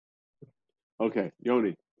Okay,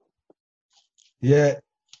 Yoni. Yeah,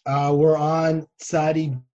 we're on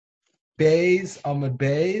Sadi Bays, Ahmad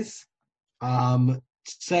Bays.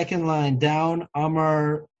 Second line down,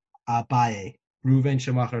 Amar Abaye. Ruven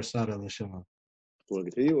Shemachar Sada Lashema. Want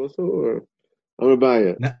to continue also, or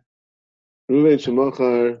Amabaya? Na- Ruven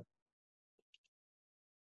Shemachar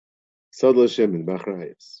Sadla Shemin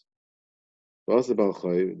Bachrayas. Vasa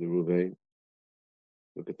Balchay the Ruven.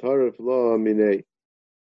 The Qatar Law Mine.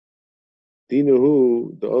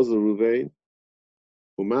 Dinahu the Ozla Ruven.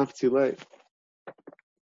 Umaftilei.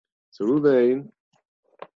 So Ruven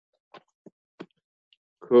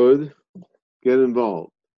could get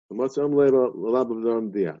involved. What's Amleba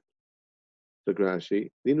Labavdam Dia? The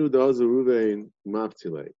Grashi. Dinu the Ozla Ruven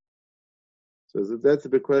Umaftilei. So that's a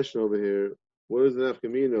big question over here. What is the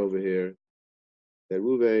nafkamina over here? That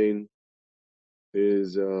Ruvain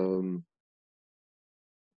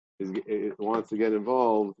wants to get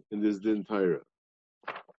involved in this din Torah.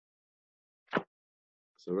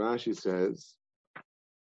 So Rashi says,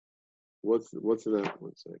 what's in that?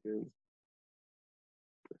 1 second.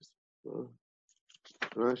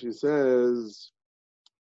 Rashi says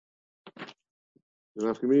the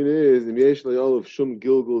nafkamina is im yesh of shum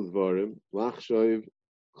gilgul dvarim lachshoiv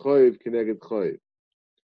choiv keneged choiv.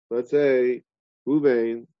 Let's say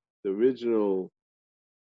Ruvain, the original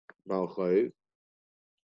Baal Choiv,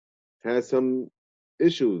 has some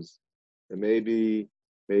issues, and maybe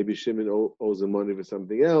Shimon owes him money for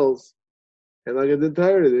something else, and like the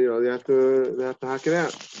entire, they have to hack it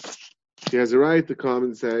out. He has a right to come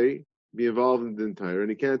and say, be involved in the entire, and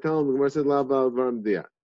he can't tell him. The Gemara said, "La ba'avam dia."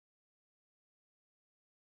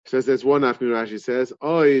 Says that's one nafkamina. Rashi says,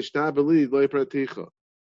 "Oh, ishtabeli loy praticha,"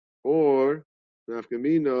 or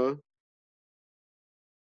nafkamina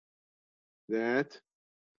that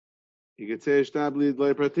he could say ishtabeli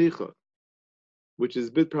loy praticha, which is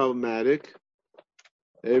a bit problematic.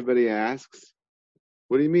 Everybody asks,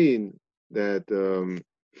 what do you mean that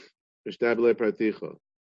ishtabeli praticha?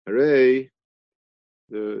 Hooray!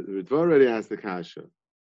 The Ritva already asked the kasha.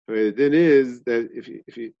 The din is that if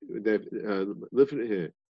you live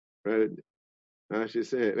here, right? Rashi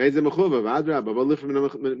said,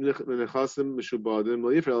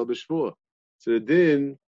 so the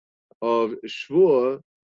din of shvur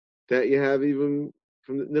that you have even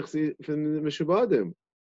from the Mishubadim.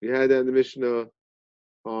 We had that in the Mishnah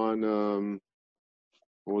on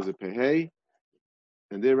what was it, Pehei?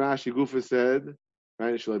 And there Rashi Gufa said,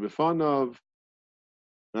 right, Shalai B'fanov,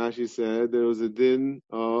 Rashi said there was a din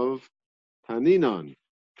of Taninon.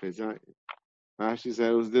 Rashi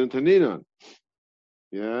said it was a din of Taninon.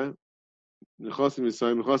 Yeah? Nechosim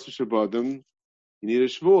Yisayim, Nechosim Shabadim, you need a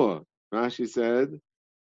Shvur. Rashi said,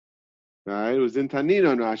 right, it was in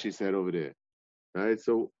Taninon, Rashi said over there. Right?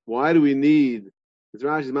 So why do we need, it's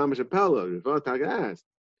Rashi's Mamash Apella, Rivat asked,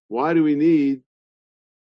 why do we need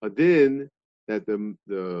a din that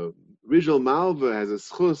the original Malva has a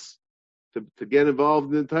schus to get involved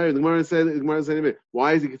in the entire? The Gemara said,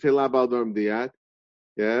 why is he say la bal darm diat?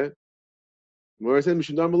 Yeah. The Gemara said,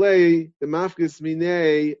 Mishum darm alei, the mafkis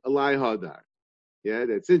minei alai hadar. Yeah,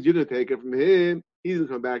 that since you didn't take it from him, he's gonna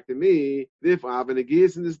come back to me. Therefore, I have an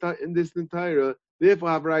agis in this entire. Therefore,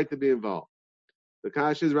 I have a right to be involved. The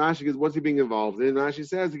Kash is Rashi is what's he being involved in? Rashi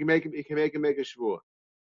says he can make him make a shvur.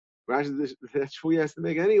 Rashi that shvur he has to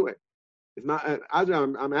make anyway. It's not.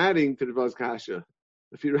 I'm adding to the Vaz Kasha.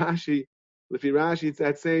 If you Rashi, it's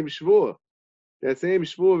that same shvur. That same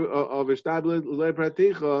shvur of Ishtablet Ulei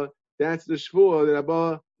Praticha. That's the shvur that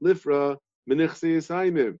Abba Lifra Menichsi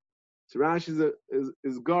Yisaimim. So Rashi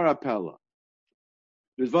is Garapella.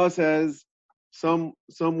 Rizva says some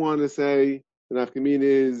want to say the nafkamina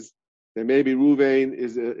is that maybe Ruvain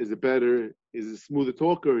is a smoother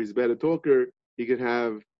talker. He's a better talker. He could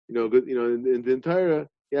have good in the entire.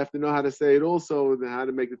 You have to know how to say it also, and how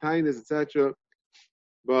to make the tinus, etc.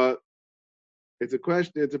 But it's a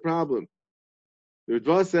question. It's a problem. The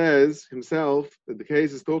Rizva says himself that the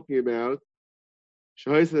case is talking about.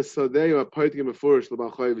 He has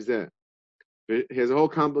a whole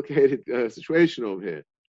complicated situation over here.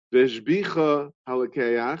 Veshbicha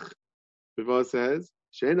halakeach, Rizva says,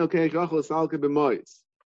 she'en okeach achol salke b'mois.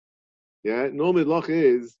 Yeah, normally the loch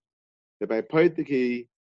is that by paitiki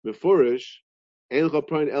mefurish, ein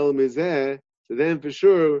chaprain el mizeh, so then for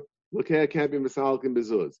sure, lokeach can't be misalkin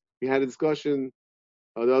bezuz. We had a discussion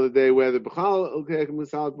the other day whether b'chal lokeach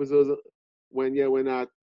misalkin bezuz, when we're not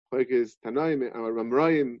paikis tanaim or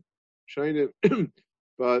ramrayim shaynim,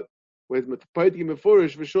 but with paitiki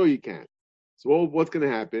mefurish, for sure you can't. So what's going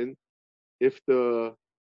to happen if the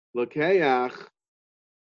lokeach?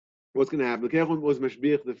 What's going to happen? Lokeach was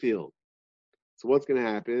mashbiach the field. So what's going to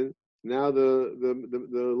happen? Now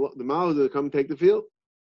the Malva will come take the field.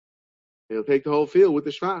 He'll take the whole field with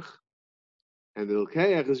the Shvach. And the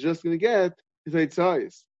Lekeach is just going to get his 8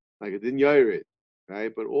 size. Like it didn't yair it.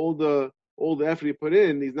 Right? But all the effort he put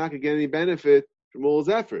in, he's not going to get any benefit from all his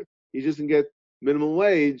effort. He's just going to get minimum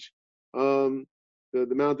wage, the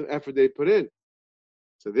amount of effort they put in.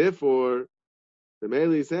 So therefore, the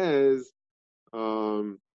Meili says,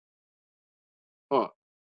 oh, but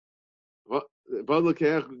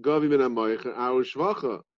Lekeach gavi min ha-moicher our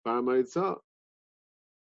shvacha bar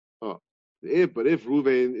oh, if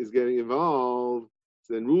Ruvain is getting involved,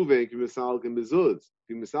 then Ruvain can misalkim bezuz. If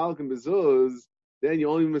you misalkim bezuz, then you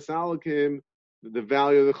only misalkim the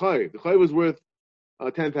value of the chay. The chay was worth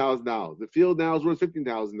 $10,000. The field now is worth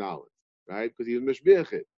 $15,000, right? Because he was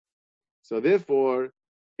mishbiach it. So therefore,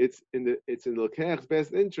 it's in the Lekech's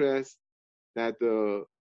best interest that the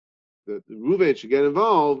Ruvain should get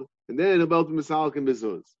involved, and then about the misalkim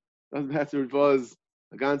bezuz. That's what it was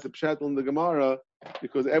against the pshat in the Gemara,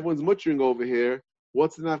 because everyone's muttering over here.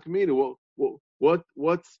 What's the nafkamina? What's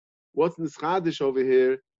the schadish over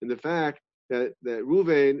here in the fact that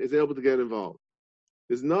Ruvain is able to get involved?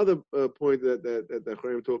 There's another point that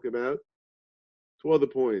I'm talking about. 2 other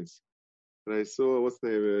points. And I saw what's the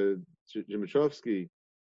name Jimichowski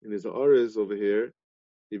in his Aris over here.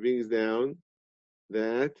 He brings down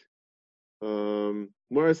that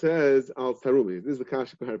Gemara says al tarumi. This is the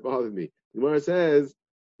kasha part bothered me. Gemara says,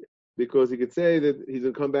 because he could say that he's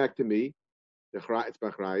going to come back to me. It's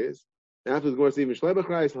bachrayas. After the Gemara says even shlei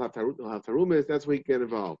bachrayas, he'll have tarumis. That's where he can get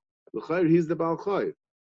involved. He's the Baal Chayv.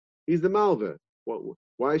 He's the Malva.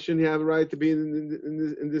 Why shouldn't he have a right to be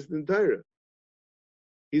in this entire?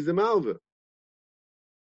 He's the Malva,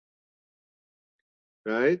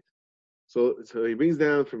 right? So he brings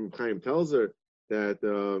down from Chaim Telzer that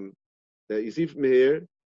you see from here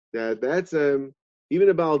that's even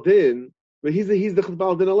a Baal Din. But he's the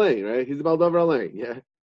Baal Din Alain, right? He's the Baal Davar Alain, yeah.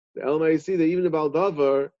 The Elamai see that even the Baal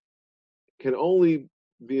Davar can only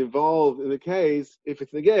be involved in the case if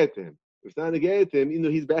it's negayat to him. If it's not negayat to him, even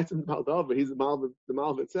though he's better than the Baal Davar, he's the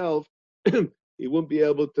Malva itself, he wouldn't be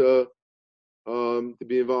able to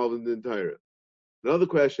be involved in the entire. Another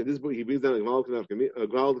question, this book he brings down a Gvalka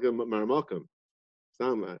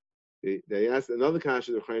Maramakam. They asked another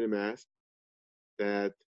question the Chayim asked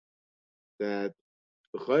that the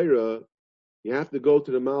Chayra, you have to go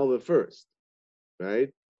to the Malva first,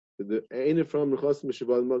 right? I'm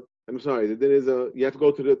sorry. There is you have to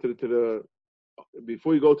go to the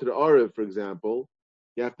before you go to the Arev, for example,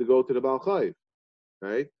 you have to go to the Baal Chayv,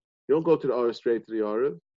 right? You don't go to the Arev straight to the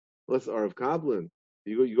Arev, unless Arev Kablan.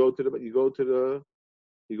 You go to the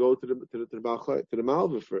Baal Chayv, to the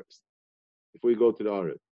Malva first before you go to the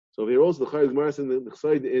Arev. So here also the Chayv is Mars and the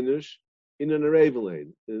Chayv the Inish in an Arav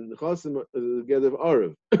lane, and the Chasim together of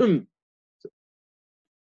Arev.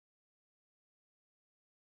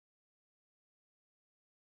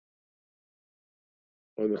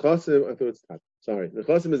 On the Chasim, I thought it's top. Sorry, the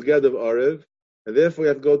Chasim is Ged of Arev, and therefore you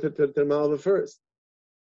have to go to Malva first,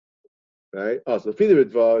 right? Oh, so Fidei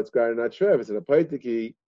Ritva, it's Gar not sure if it's in a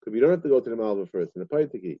Paitiki, because you don't have to go to the Malva first in a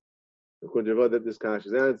Paitiki. According to Ritva, that this Kash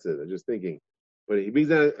is answered. I'm just thinking, but he brings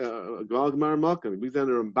down Gval Gemara Makam. He brings down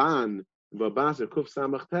a Ramban, Babasar Kuf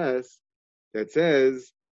Samach Tes, that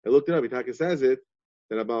says, I looked it up. Itaka says it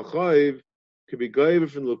that a Baal Chayv could be Gaiva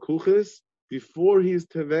from Lukuchas before he's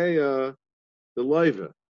Teveya the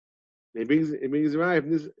Loiva. He brings right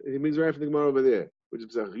from the Gemara over there, which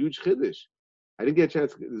is a huge chiddush. I didn't get a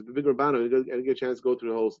chance. There's a big Rabbanu. I didn't get a chance to go through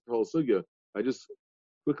the whole sugya. I just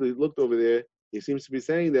quickly looked over there. He seems to be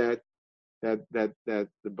saying that the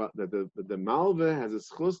Malva has a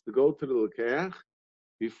schus to go to the Lekeach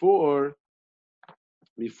before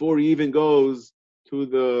he even goes to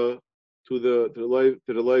the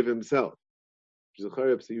Loiv himself. Which is a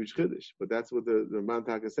huge chiddush, but that's what the Ramban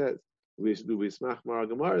Taka says. We should do Smach Mara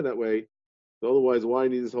Gemara that way. So otherwise, why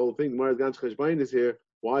need this whole thing? Gemara's Ganch Cheshbain is here.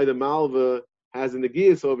 Why the Malva has an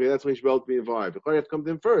Negias over here? That's why he should be able to be involved. The Chayr have to come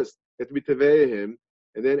to him first. You have to be Teveya him,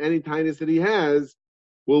 and then any tinus that he has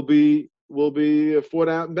will be fought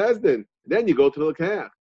out in Bezdin. Then you go to the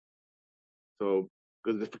Lekeach. So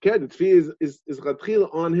because the tefillah is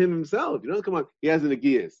Chatchila on him himself. You don't come on. He has an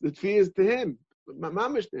Negias. The tefillah is to him,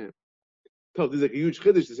 mamish to him. So there's like a huge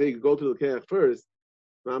chiddush to say you go to the Lekeach first.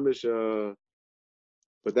 Mamish,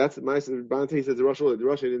 but that's my Bante says the Rosh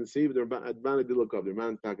didn't see, but the Rabban did look up. The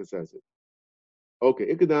Rabban Taka says it. Okay,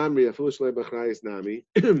 Ikadamri Afilu Shlei B'Chrayis Nami.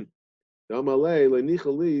 Damalei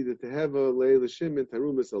LeNichali the Teheva Le L'Shimon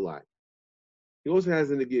Tarumis Alai. He also has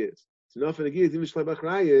the Negias. It's enough in Negias. Even Shlei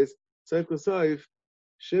B'Chrayis Seif Kosayif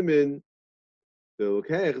Shimon the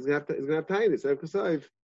Lekeach is going to have tinus Seif Kosayif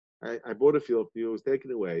I bought a field for you, it was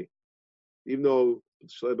taken away, even though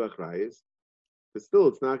it's Shlebach Rayis, but still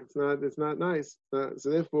it's not nice. So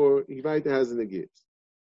therefore, he right has in the gifts.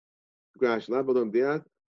 Grash labadom diat,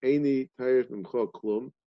 Eini Tayr Mcho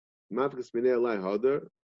Klum, Mafkas Minei Alai Hadar,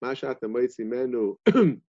 Mashat Amaitzi Menu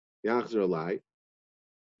Yachzer Alai,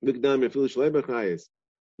 Mikdam Yafil Shlebach Rayis,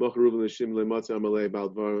 Moch Ruben Lashim Lematza Amalei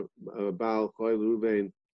Bal Choy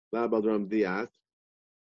Ruven Labadram Diat,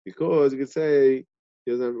 because you could say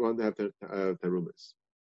he doesn't want to have Tarumas.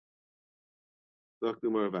 Dr.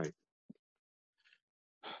 Maravai.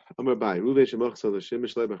 Amar Bai, Ruven Shemach Salashim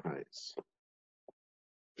Shlebach Rayis.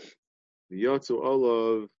 The Yotzu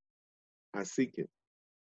Olav Hasikin,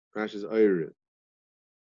 Rash's Ayrin.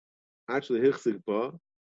 Actually, Hichzik Ba,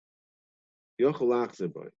 Yochel Achzer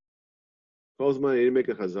Ba. Calls money, you make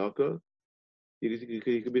a Chazaka, you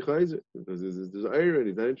could be Chayzer, because there's Ayrin,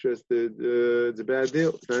 he's not interested, it's a bad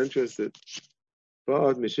deal, he's not interested.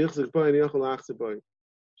 But, Mishichzik Ba, and Yochel Achzer Ba.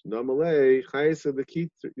 Normalei, Chayzer the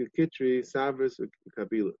Kitri, Savris,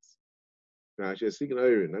 Kabilas. Rashi Hasikin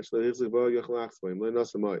Ayrin, actually, Hichzik Ba, Yochel Achzer Ba, Mle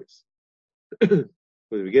Nasa Mais. But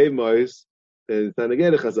if you gave Mois, then it's not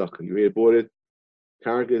again a chazaka. You already bought it.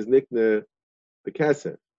 Karka is nikna the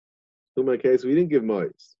kasef. In my case, we didn't give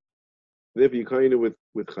Mois. Therefore, you kind of with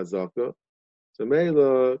chazaka. So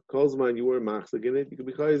Meila calls mine. You were machzik in it. You could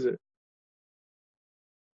be chayzer.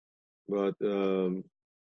 But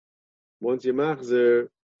once you machzer,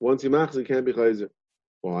 you can't be chayzer.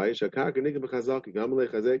 Why? Shakarka nikna b'chazaka. Gamalei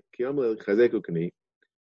chazek. Kiamalei chazeku kani.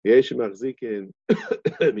 Yesh machzikin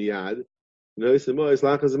miyad. No, it's a Mois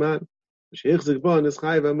lachazman. Shechichzik ban is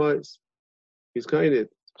chayv Mois. He's kind of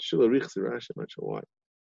shul arichs Rashi. I'm not sure why.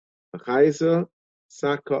 A chayza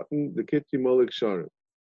sak cotton the kitty molik sharim.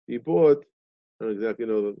 He bought. I don't exactly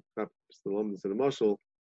know the lumps in the muscle,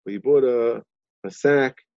 but he bought a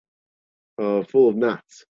sack full of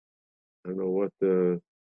knots. I don't know what the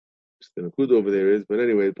nakud over there is, but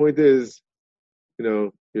anyway, the point is,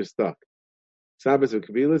 you're stuck. Sabbath of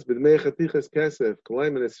kabilas, but meichatichas kesef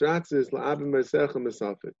kolaim and esratzis laabim mersechem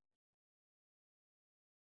mesafik.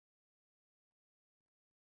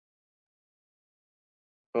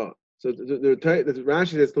 Oh, so the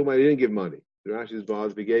Rashi that's talking about he didn't give money. The Rashi's boss,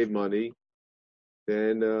 if he gave money,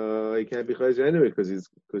 then he can't be chayzer anyway because he's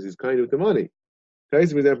kind with the money.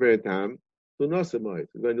 Chayzer was never in time. So nasamite.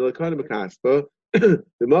 When you're kind of a kaspa, the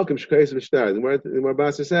malkum shkayis v'shtar. The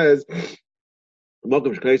Marbasa says, the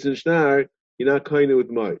malkum shkayis v'shtar. You're not kind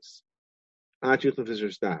with mice. Achich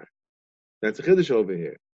l'fisher star. That's a chiddush over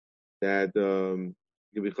here. That you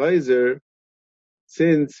can be chayzer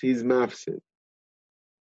since he's mafsid.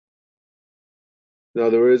 In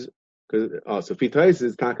other words, so Fitais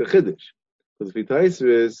is Taka Chiddush. Because Fitais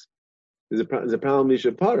is a Pal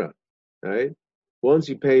Misha Para, right? Once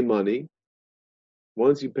you pay money,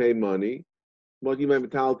 what do you might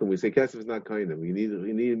metal them? We say Kesef is not kind of. You need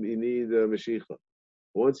Mashicha.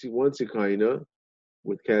 Once you kind of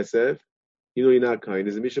with Kesef, you're not kind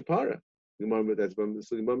is a Misha Para. That's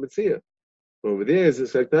Mitzia. Over there is a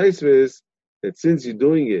Fitais is that since you're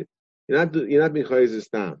doing it, you're not being Chayzer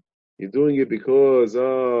Stam. You're doing it because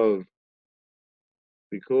you're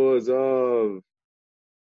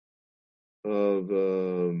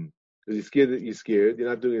scared. You're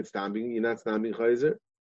not doing it stamping. You're not stamping chayzer.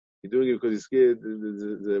 You're doing it because you're scared.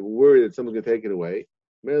 There's a worry that someone's gonna take it away.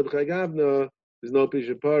 There's no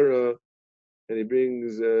pishapara, and he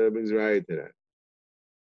brings riot to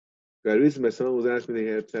that. Recently, my son was asking me,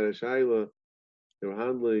 they had Tzara Shaila. They were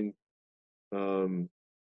handling. Shaila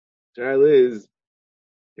is,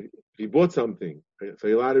 if you bought something, so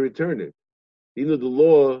you're allowed to return it. Even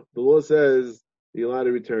though the law says you're allowed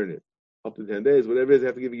to return it up to 10 days, whatever it is, they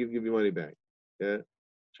have to give you money back. Yeah.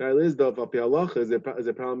 Shaila is though api halacha is a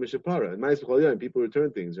problem mishapara. And ma'is people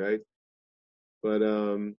return things, right? But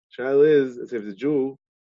Shaila is if it's a Jew,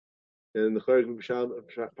 and the chayik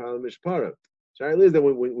problem mishapara. Shaila is that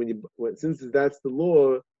when since that's the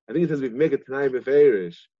law, I think it says if you make a tanai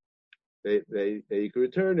beferish, they you can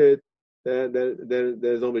return it. Then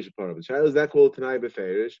there's no mishapara. But Shaila is that called tanai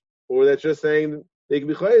beferish, or that's just saying they can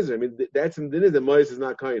be chayzer. I mean, that's some dinner that Mois is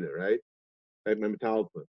not kind of, right? Right, my metal.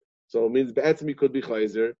 So it means Ba'atzmi could be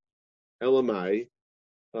chayzer, Elamai,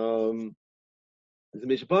 it's a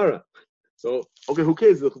mishapara. So, okay, who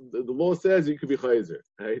cares? The law says you could be chayzer,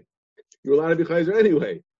 right? You're allowed to be chayzer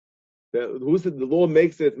anyway. Who said the law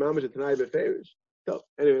makes it mamash a tanai beferish? So,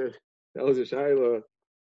 anyway, that was a shayla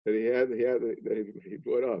that he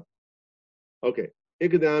brought up. Okay.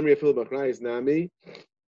 Ikadamri afil b'chrayis nami.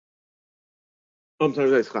 I'm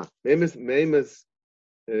sorry,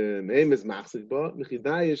 Meimas machzik ba,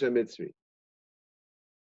 mechidayish ha-mitzri.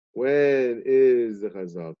 When is the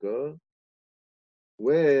chazaka?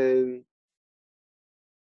 When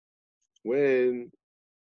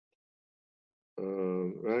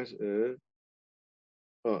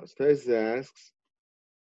Taisus asks,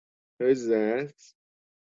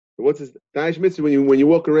 what's this? Daish mitzvah when you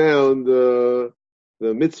walk around the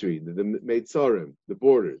mitzri, the meitzarim, the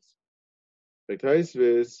borders. Like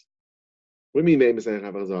Taisus, what do you mean Meimos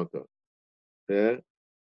have chazaka? Yeah,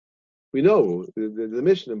 we know the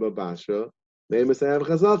mission about Basra, Meimos have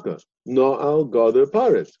chazaka. No al gader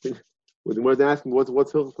paris. We're asking what's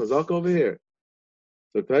chazaka over here.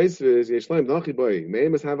 So Taisvis Yeshleim Nachi Boy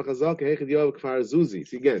Meimos have a chazaka Hechid Yov Kfar Zuzi.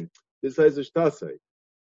 See again, this is Shtasai,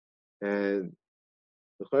 and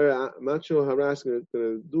I'm not sure how Rashi is going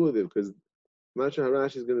to do with it because I'm not sure how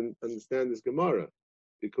Rashi is going to understand this Gemara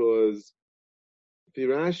because if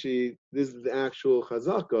Rashi, this is the actual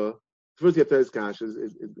chazaka. First, you have to ask Kash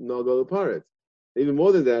is no go paret. Even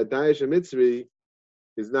more than that, Daesh and Mitzri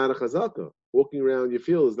is not a chazaka. Walking around your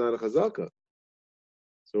field is not a chazaka.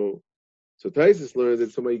 So Taisus learned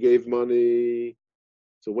that somebody gave money.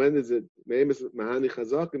 So when is it? Mahani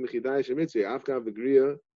chazaka mechidai shemitzri afkav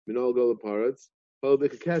v'griya minol gol parats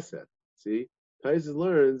hodik kesef. See, Taisus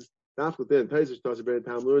learns. After then, Taisus Tasa Ben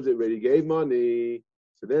Tam learns it already. Gave money.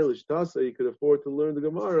 So then Lishtasa, you could afford to learn the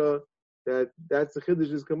Gemara that's the chiddush.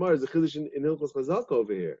 This Gemara is the chiddush in Hilchos Chazaka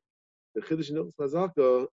over here. The chiddush in Hilchos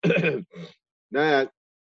Chazaka that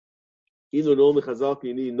either only Chazaka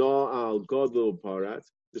you need no al godel parat.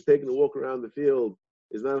 Just taking a walk around the field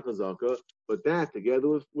is not a chazaka, but that together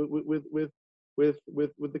with the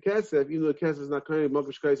kesef, even though the kesef is not kind of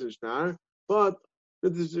makush kais and shtar, but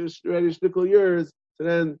this is just already shtickle years, so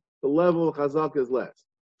then the level of chazaka is less.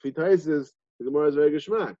 Fitaisis, the Gemara is very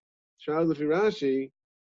geshmak. Shaz Rashi,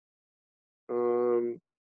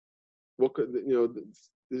 what could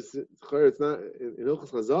this? It's not in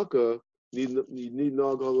Hilchos Chazaka. You need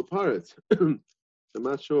no alcohol parrots. I'm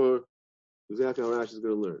not sure exactly how Rashi is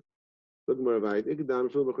going to learn. Look more right.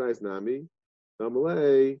 Ikadam film b'chayis nami.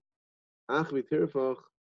 Damalei ach v'tirfach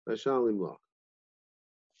v'shalim lach.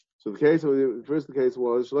 So the case, the case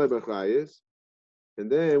was shalei b'chayis,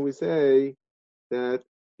 and then we say that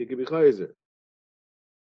he could be chayzer.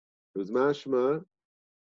 It was mashma.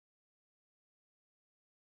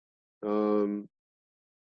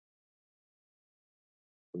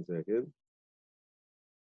 One second.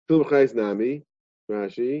 Film b'chayis nami.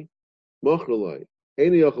 Rashi. Mochrolai.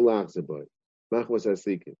 Any ochalach zaboy. Machmas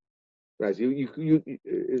hasikin. Right. You.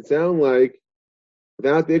 It sounds like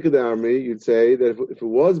without the Ikadami, you'd say that if it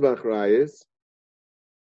was Bachrayas,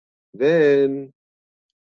 then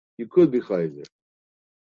you could be Chayzer.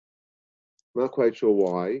 I'm not quite sure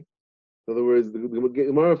why. In other words, the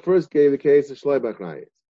Gemara first gave the case of Shlai Bachrayas.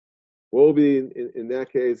 What will be in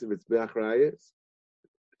that case if it's Bachrayas?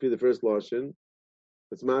 Be the first Lashon.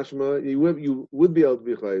 It's mashma. You would be able to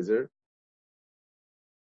be Chayzer.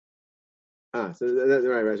 So that's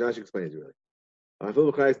right. I should explain it really.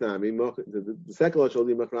 The second Lashon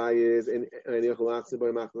the Machrayas and Yochalachse by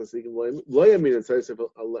Machlasikim Loyamin and Sarsif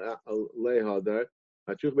Lehadar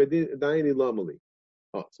Achuch Bedayini Lamali.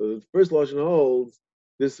 So the first Lashon holds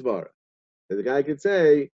this svara. And the guy could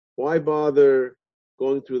say, why bother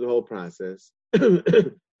going through the whole process?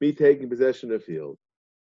 Me taking possession of the field.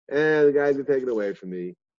 And the guy's going to take it away from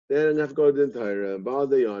me. Then I'm going to have to go to the entire and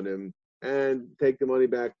bother on him and take the money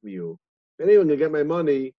back from you. If anyone's going to get my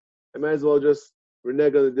money, I might as well just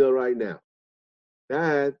renege on the deal right now.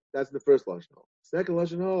 That's the first Lashon hold. Second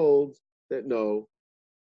Lashon holds that no.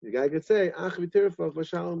 The guy could say, Ach v'tirfach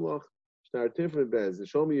v'shalom lach. Shtar tifrin bez.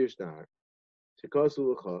 Show me your shtar.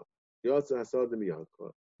 Shekasu l'cha. Yotza hasad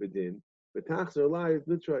miyadcha. V'din. V'tachzer lai is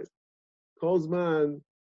nitrite. Kolzman,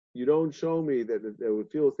 you don't show me that the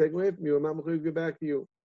field is taken away from you, I'm not going to give back to you.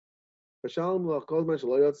 V'shalom lach. Kolzman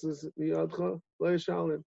shalo yotza miyadcha. Lo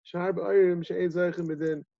yishalim. Shar ba'ayim she'ein zeichem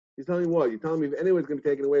v'din. He's telling me what? You're telling me if anyone's going to be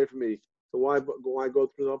taken away from me, so why go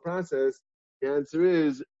through the whole process? The answer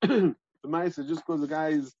is, the Maisa, just because the guy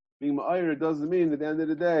is being ma'ayir, it doesn't mean at the end of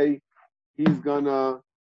the day he's gonna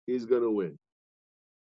win.